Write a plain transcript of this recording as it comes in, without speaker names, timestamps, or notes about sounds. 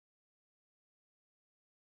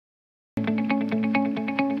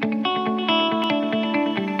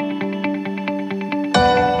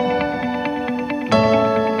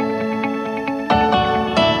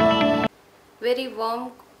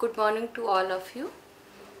warm good morning to all of you.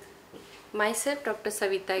 Myself Dr.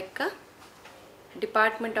 Savita Ekka,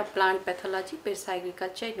 Department of Plant Pathology, Birsa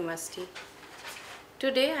Agriculture University.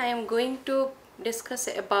 Today I am going to discuss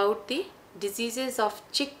about the diseases of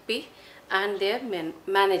chickpea and their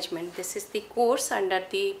management. This is the course under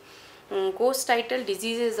the course title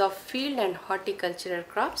Diseases of Field and Horticultural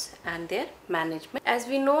Crops and their Management. As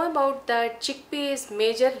we know about the chickpea is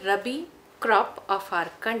major rabi crop of our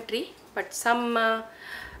country, but some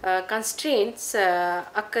constraints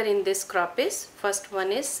occur in this crop is, first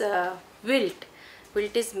one is wilt.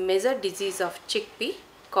 Wilt is major disease of chickpea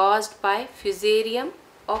caused by Fusarium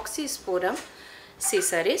oxysporum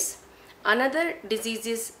ciceris. Another disease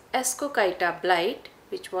is Ascochyta blight,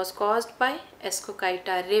 which was caused by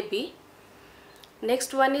Ascochyta rabiei.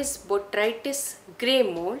 Next one is Botrytis Gray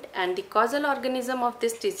mould, and the causal organism of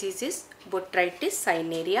this disease is Botrytis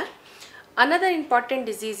cinerea. Another important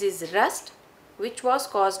disease is rust, which was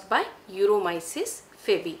caused by Euromyces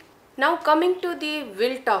fabi. Now coming to the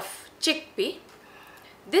wilt of chickpea,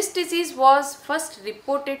 this disease was first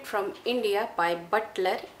reported from India by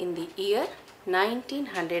Butler in the year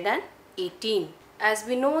 1918. As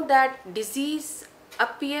we know that disease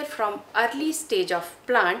appear from early stage of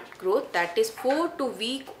plant growth, that is 4 to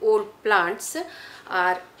week old plants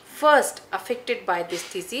are first affected by this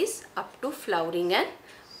disease up to flowering and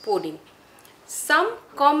podding. Some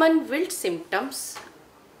common wilt symptoms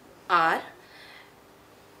are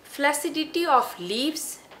flaccidity of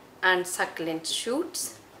leaves and succulent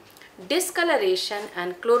shoots, discoloration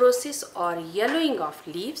and chlorosis or yellowing of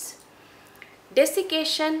leaves,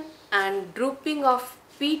 desiccation and drooping of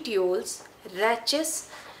petioles, rachis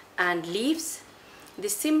and leaves. The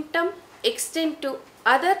symptom extend to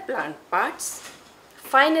other plant parts.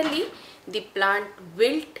 Finally, the plant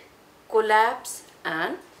wilt, collapse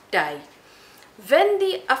and die. When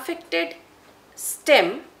the affected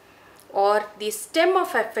stem or the stem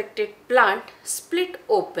of affected plant split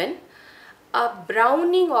open, a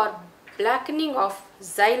browning or blackening of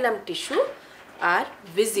xylem tissue are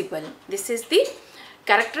visible. This is the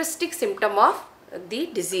characteristic symptom of the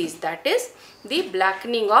disease, that is the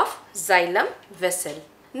blackening of xylem vessel.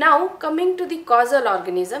 Now coming to the causal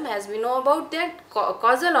organism, as we know about that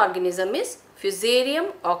causal organism is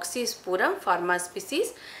Fusarium oxysporum pharma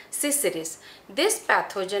species ciceris. This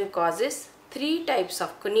pathogen causes 3 types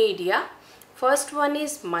of conidia. First one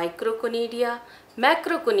is microconidia,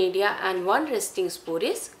 macroconidia, and one resting spore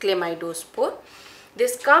is chlamydospore.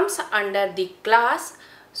 This comes under the class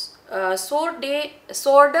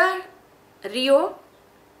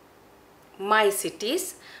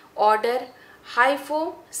Sordarrhiomycetes, order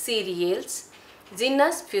Hyphocereales,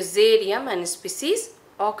 genus Fusarium and species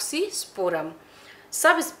Oxysporum.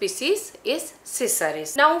 Subspecies is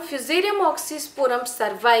ciceris. Now Fusarium oxysporum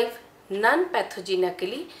survive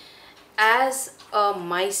non-pathogenically as a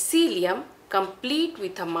mycelium complete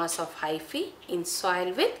with a mass of hyphae in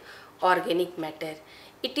soil with organic matter.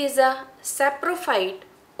 It is a saprophyte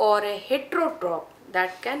or a heterotroph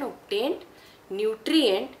that can obtain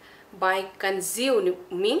nutrient by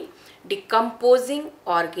consuming decomposing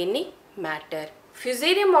organic matter.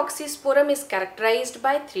 Fusarium oxysporum is characterized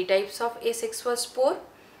by 3 types of asexual spore.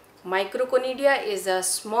 Microconidia is a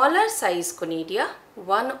smaller size conidia,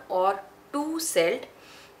 1 or 2 celled,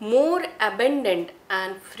 more abundant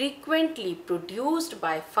and frequently produced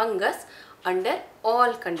by fungus under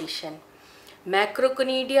all conditions.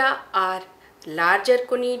 Macroconidia are larger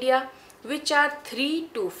conidia which are 3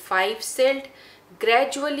 to 5 celled,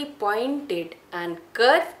 gradually pointed and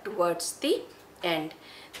curved towards the end.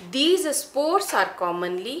 These spores are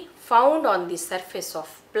commonly found on the surface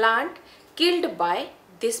of plant killed by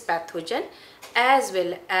this pathogen, as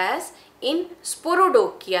well as in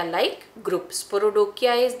Sporodokia like group.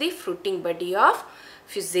 Sporodokia is the fruiting body of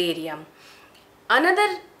Fusarium.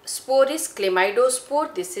 Another spore is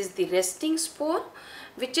chlamydospore. This is the resting spore,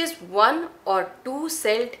 which is 1 or 2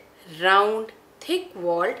 celled, round, thick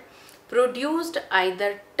walled, produced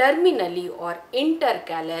either terminally or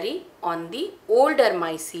intercalary on the older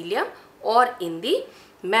mycelium or in the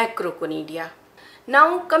macroconidia.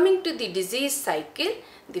 Now coming to the disease cycle,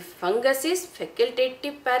 the fungus is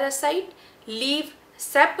facultative parasite, live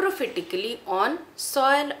saprophytically on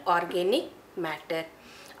soil organic matter.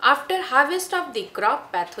 After harvest of the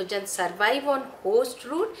crop, pathogens survive on host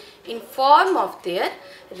root in form of their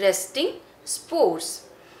resting spores.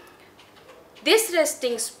 This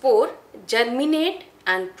resting spore germinate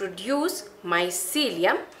and produce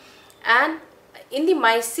mycelium, and in the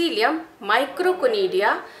mycelium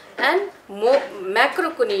microconidia and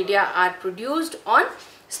macroconidia are produced on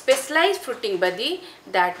specialized fruiting body,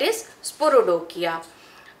 that is Sporodokia.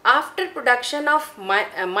 After production of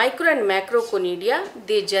micro and macroconidia,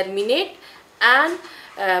 they germinate and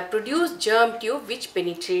produce germ tube which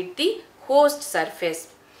penetrate the host surface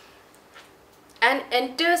and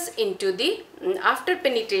enters into the, after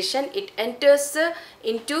penetration it enters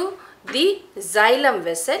into the xylem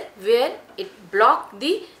vessel, where it blocks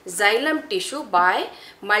the xylem tissue by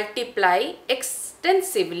multiply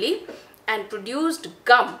extensively and produced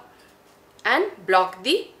gum and block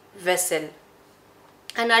the vessel,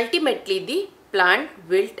 and ultimately the plant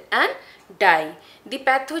wilt and die. The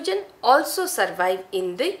pathogen also survive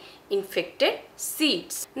in the infected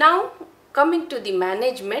seeds. Now coming to the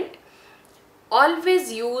management,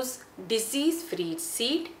 always use disease-free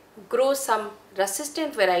seed. Grow some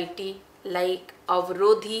resistant variety like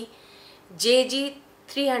Avrodhi, JG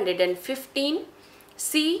 315,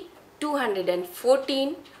 C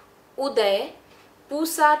 214, Uday,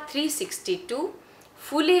 Pusa 362,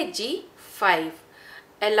 Phule G 5.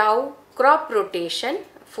 Allow crop rotation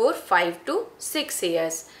for 5 to 6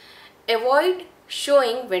 years. Avoid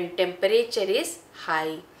sowing when temperature is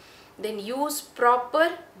high. Then use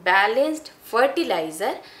proper balanced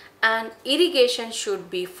fertilizer, and irrigation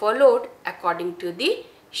should be followed according to the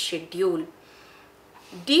schedule.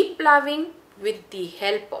 Deep ploughing with the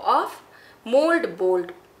help of mould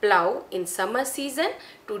bolt plough in summer season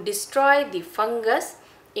to destroy the fungus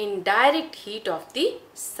in direct heat of the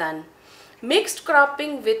sun. Mixed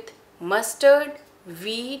cropping with mustard,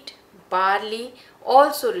 wheat, barley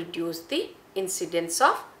also reduce the incidence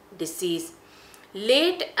of disease.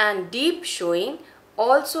 Late and deep sowing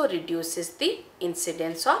also reduces the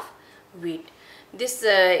incidence of wheat.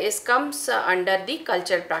 This comes under the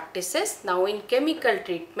culture practices. Now in chemical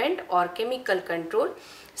treatment or chemical control,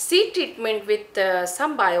 seed treatment with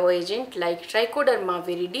some bioagent like Trichoderma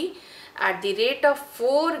viridi at the rate of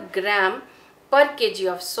 4 gram per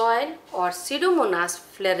kg of soil, or Pseudomonas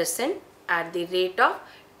fluorescens at the rate of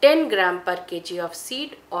 10 gram per kg of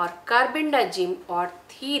seed, or carbendazim or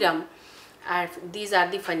therum. These are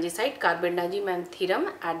the fungicide, carbendazim and therum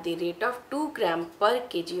at the rate of 2 gram per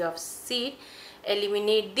kg of seed,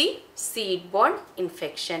 eliminate the seed-borne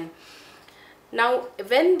infection. Now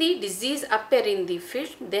when the disease appear in the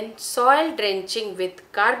field, then soil drenching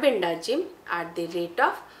with carbendazim at the rate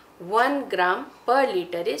of 1 gram per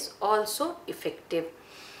liter is also effective.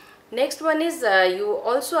 Next one is you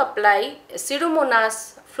also apply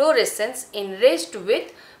Pseudomonas fluorescens enriched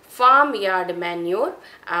with farmyard manure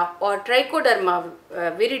or Trichoderma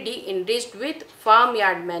viridi enriched with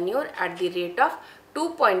farmyard manure at the rate of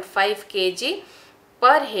 2.5 kg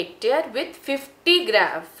per hectare with 50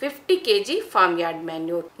 kg farmyard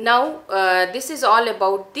manure. Now this is all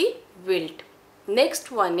about the wilt.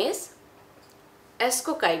 Next one is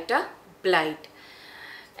Ascochyta blight.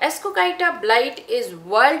 Ascochyta blight is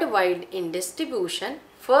worldwide in distribution,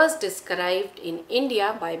 first described in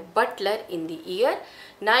India by Butler in the year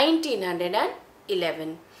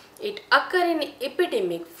 1911. It occurs in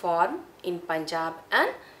epidemic form in Punjab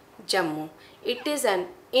and Jammu. It is an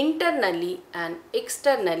internally and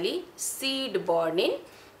externally seed-borne in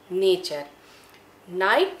nature.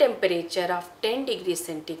 Night temperature of 10 degrees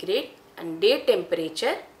centigrade and day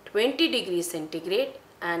temperature 20 degrees centigrade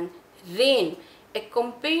and rain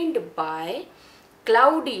accompanied by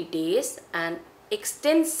cloudy days and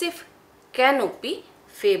extensive canopy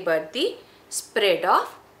favor the spread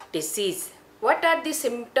of disease. What are the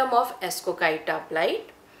symptoms of Ascochyta blight?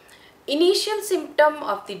 Initial symptoms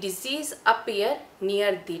of the disease appear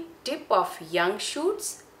near the tip of young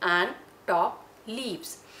shoots and top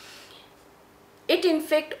leaves. It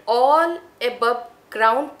infects all above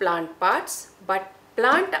ground plant parts, but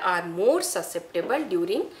plants are more susceptible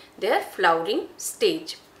during their flowering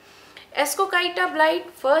stage. Ascochyta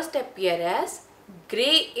blight first appears as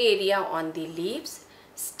grey area on the leaves,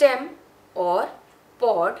 stem or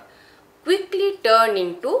pod, quickly turn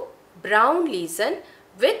into brown lesion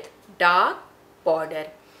with dark border.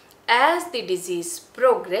 As the disease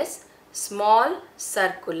progresses, small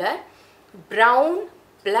circular brown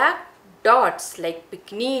black dots like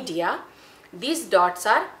pycnidia, these dots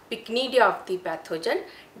are pycnidia of the pathogen,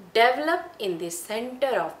 develop in the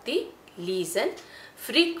center of the lesion,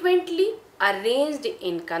 frequently arranged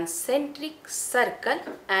in concentric circle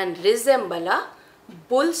and resemble a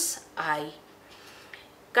bull's eye.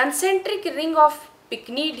 Concentric ring of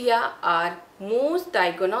pycnidia are most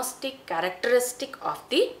diagnostic characteristic of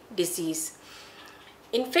the disease.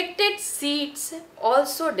 Infected seeds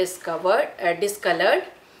also discolored,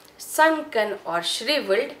 sunken or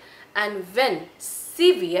shriveled, and when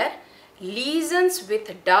severe, lesions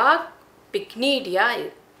with dark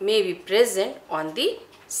pycnidia may be present on the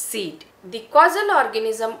seed. The causal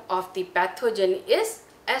organism of the pathogen is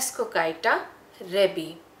Ascochyta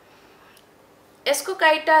rabiei.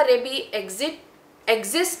 Ascochyta rabiei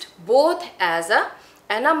exist both as a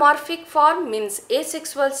anamorphic form, means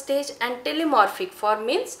asexual stage, and telemorphic form,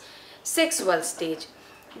 means sexual stage.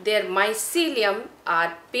 Their mycelium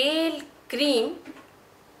are pale cream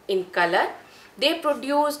in color. They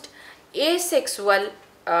produced asexual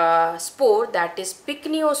spore, that is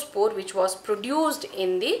pycniospore, which was produced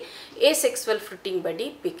in the asexual fruiting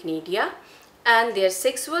body Pycnidia, and their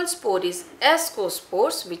sexual spore is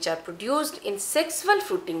ascospores, which are produced in sexual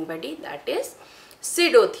fruiting body, that is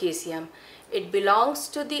Pseudothecium. It belongs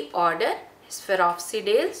to the order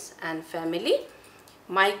Spheropsidales and family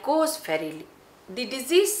Mycospherulae. The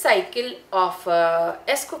disease cycle of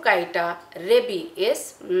Ascochyta rabiei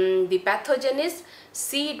is the pathogen is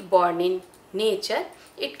seed borne in nature.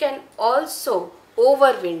 It can also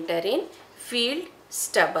overwinter in field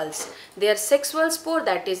stubbles. Their sexual spore,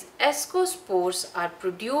 that is ascospores, are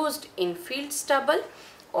produced in field stubble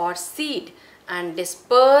or seed and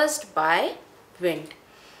dispersed by wind.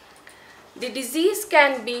 The disease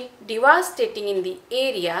can be devastating in the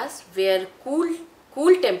areas where cool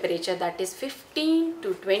temperature, that is 15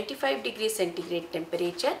 to 25 degrees centigrade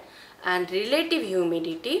temperature, and relative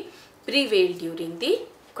humidity prevail during the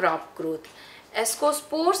crop growth.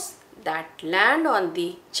 Ascospores that land on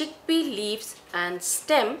the chickpea leaves and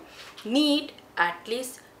stem need at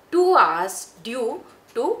least 2 hours due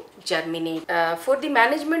to germinate. For the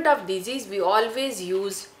management of disease, we always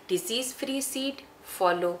use disease-free seed,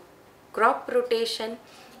 follow crop rotation,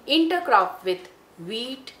 intercrop with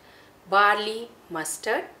wheat, barley,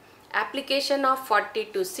 mustard, application of 40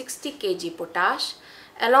 to 60 kg potash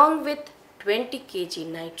along with 20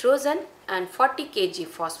 kg nitrogen and 40 kg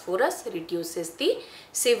phosphorus reduces the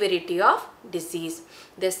severity of disease.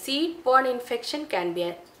 The seed-borne infection can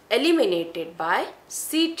be eliminated by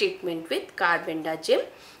seed treatment with carbendazim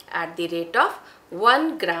at the rate of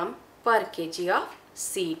 1 gram per kg of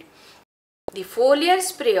seed. The foliar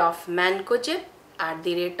spray of mancozeb at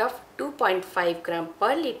the rate of 2.5 gram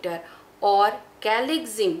per liter or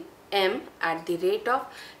Calixim M at the rate of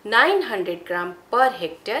 900 gram per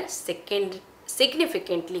hectare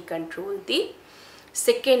significantly control the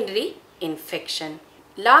secondary infection.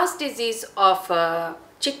 Last disease of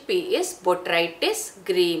chickpea is Botrytis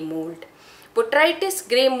Gray mould. Botrytis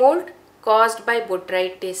Gray mould caused by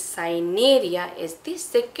Botrytis cinerea is the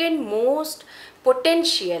second most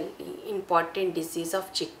potentially important disease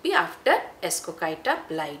of chickpea after Ascochyta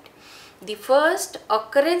blight. The first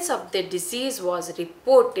occurrence of the disease was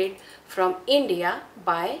reported from India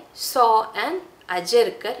by Shaw and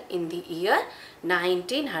Ajerkar in the year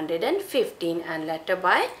 1915 and later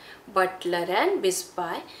by Butler and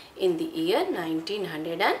Bisbee in the year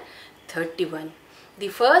 1931. The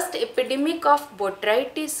first epidemic of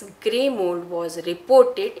Botrytis Gray mould was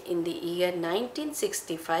reported in the year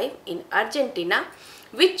 1965 in Argentina,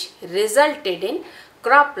 which resulted in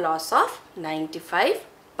crop loss of 95%.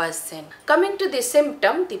 Coming to the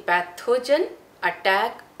symptom, the pathogen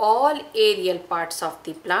attack all aerial parts of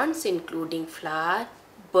the plants including flower,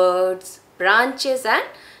 buds, branches and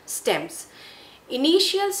stems.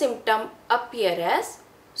 Initial symptom appear as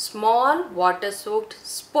small water-soaked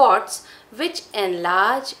spots which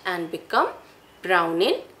enlarge and become brown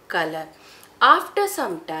in color. After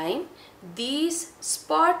some time, these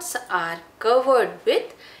spots are covered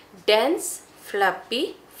with dense,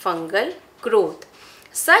 fluffy fungal growth.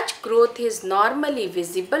 Such growth is normally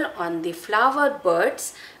visible on the flower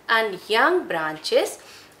buds and young branches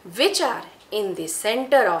which are in the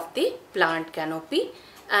center of the plant canopy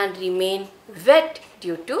and remain wet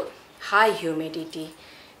due to high humidity.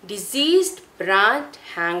 Diseased branch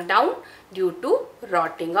hang down due to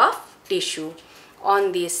rotting of tissue.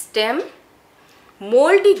 On the stem,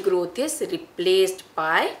 moldy growth is replaced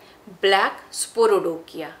by black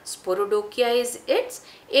sporodokia. Sporodokia is its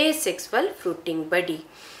asexual fruiting body.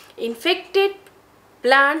 Infected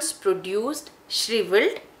plants produced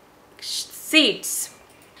shriveled seeds.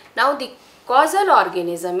 Now the causal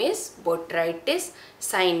organism is Botrytis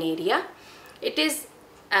cinerea. It is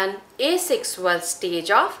an asexual stage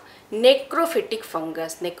of necrophytic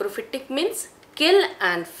fungus. Necrophytic means kill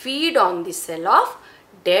and feed on the cell of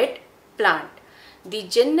dead plant. The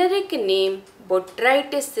generic name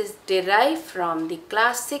Botrytis is derived from the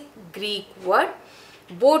classic Greek word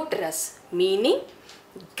Botrytis, meaning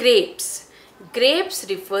grapes. Grapes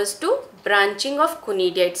refers to branching of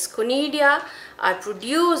conidiates. Conidia are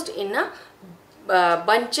produced in a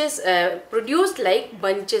produced like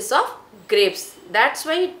bunches of grapes. That's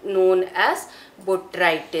why it known as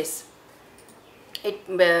Botrytis. It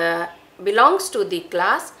belongs to the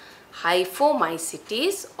class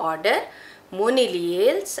Hyphomycetes, order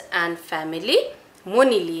Moniliales and family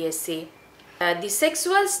Moniliaceae. The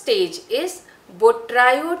sexual stage is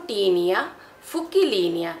Botryotinea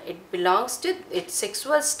fucilinia. It belongs to its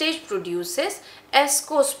sexual stage, produces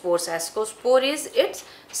ascospores. Ascospore is its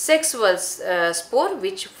sexual spore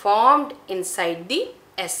which formed inside the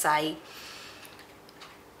SI.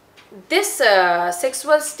 This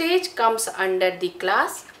sexual stage comes under the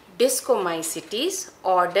class Discomycetes,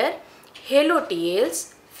 order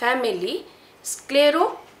Halotiales, family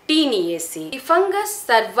Sclerotiniaceae. The fungus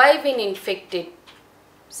survive in infected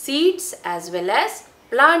seeds as well as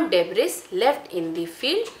plant debris left in the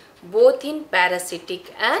field, both in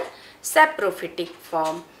parasitic and saprophytic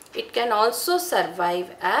form. It can also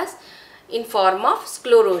survive as in form of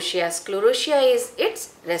sclerotia. Sclerotia is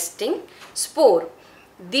its resting spore.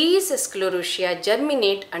 These sclerotia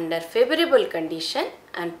germinate under favorable condition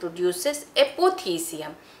and produces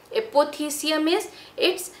apothecium. Apothecium is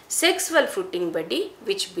its sexual fruiting body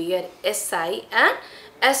which bear SI and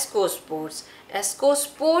ascospores.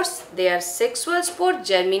 Ascospores, their sexual spore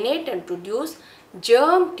germinate and produce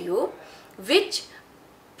germ tube which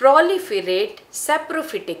proliferate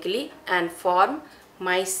saprophytically and form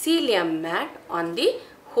mycelium mat on the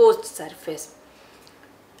host surface.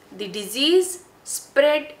 The disease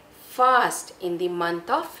spread fast in the month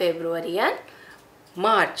of February and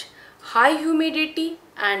March. High humidity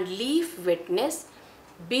and leaf wetness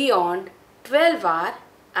beyond 12 hours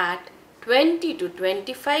at 20 to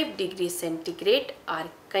 25 degrees centigrade are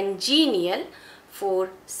congenial for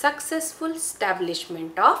successful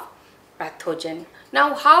establishment of pathogen.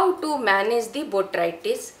 Now, how to manage the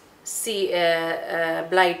Botrytis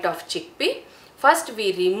blight of chickpea? First,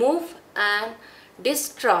 we remove and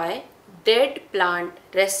destroy dead plant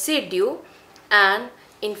residue and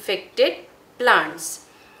infected plants.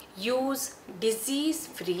 Use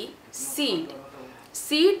disease-free seed.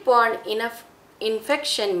 Seed-borne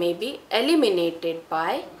infection may be eliminated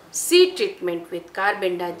by seed treatment with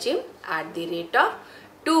carbendazim at the rate of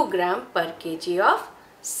 2 gram per kg of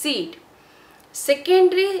seed.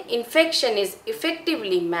 Secondary infection is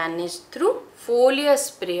effectively managed through foliar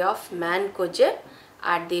spray of mancozeb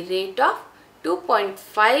at the rate of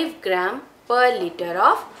 2.5 gram per liter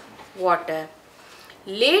of water.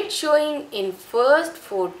 Late showing in first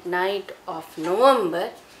fortnight of November,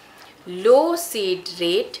 low seed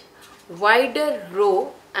rate, wider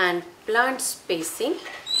row and plant spacing,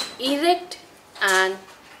 erect and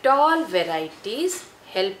tall varieties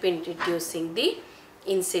help in reducing the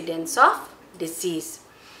incidence of disease.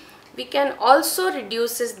 We can also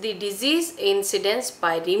reduce the disease incidence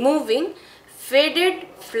by removing faded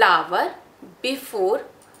flower before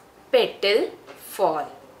petal fall.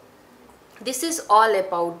 This is all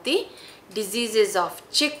about the diseases of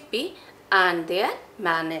chickpea and their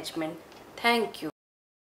management. Thank you.